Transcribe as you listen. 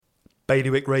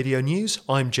Bailiwick Radio News,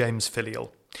 I'm James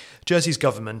Filial. Jersey's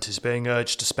government is being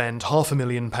urged to spend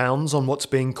 £500,000 on what's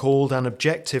being called an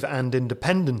objective and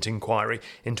independent inquiry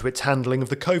into its handling of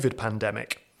the COVID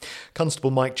pandemic. Constable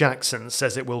Mike Jackson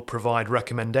says it will provide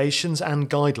recommendations and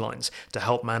guidelines to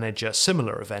help manage a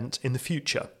similar event in the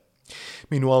future.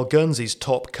 Meanwhile, Guernsey's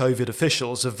top COVID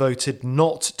officials have voted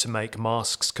not to make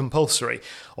masks compulsory,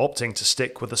 opting to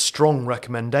stick with a strong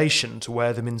recommendation to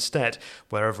wear them instead,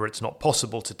 wherever it's not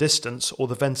possible to distance or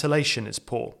the ventilation is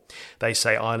poor. They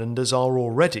say islanders are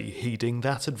already heeding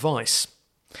that advice.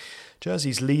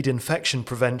 Jersey's lead infection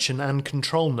prevention and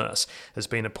control nurse has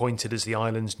been appointed as the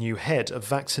island's new head of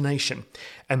vaccination.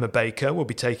 Emma Baker will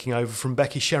be taking over from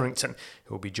Becky Sherrington,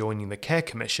 who will be joining the Care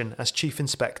Commission as Chief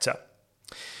Inspector.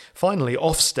 Finally,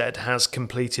 Ofsted has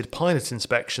completed pilot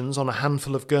inspections on a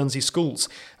handful of Guernsey schools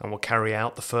and will carry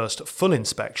out the first full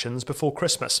inspections before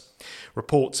Christmas.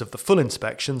 Reports of the full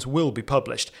inspections will be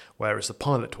published, whereas the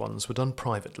pilot ones were done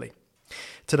privately.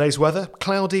 Today's weather,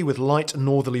 cloudy with light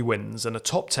northerly winds and a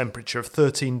top temperature of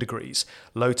 13 degrees.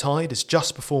 Low tide is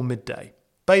just before midday.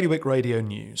 Bailiwick Radio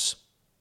News.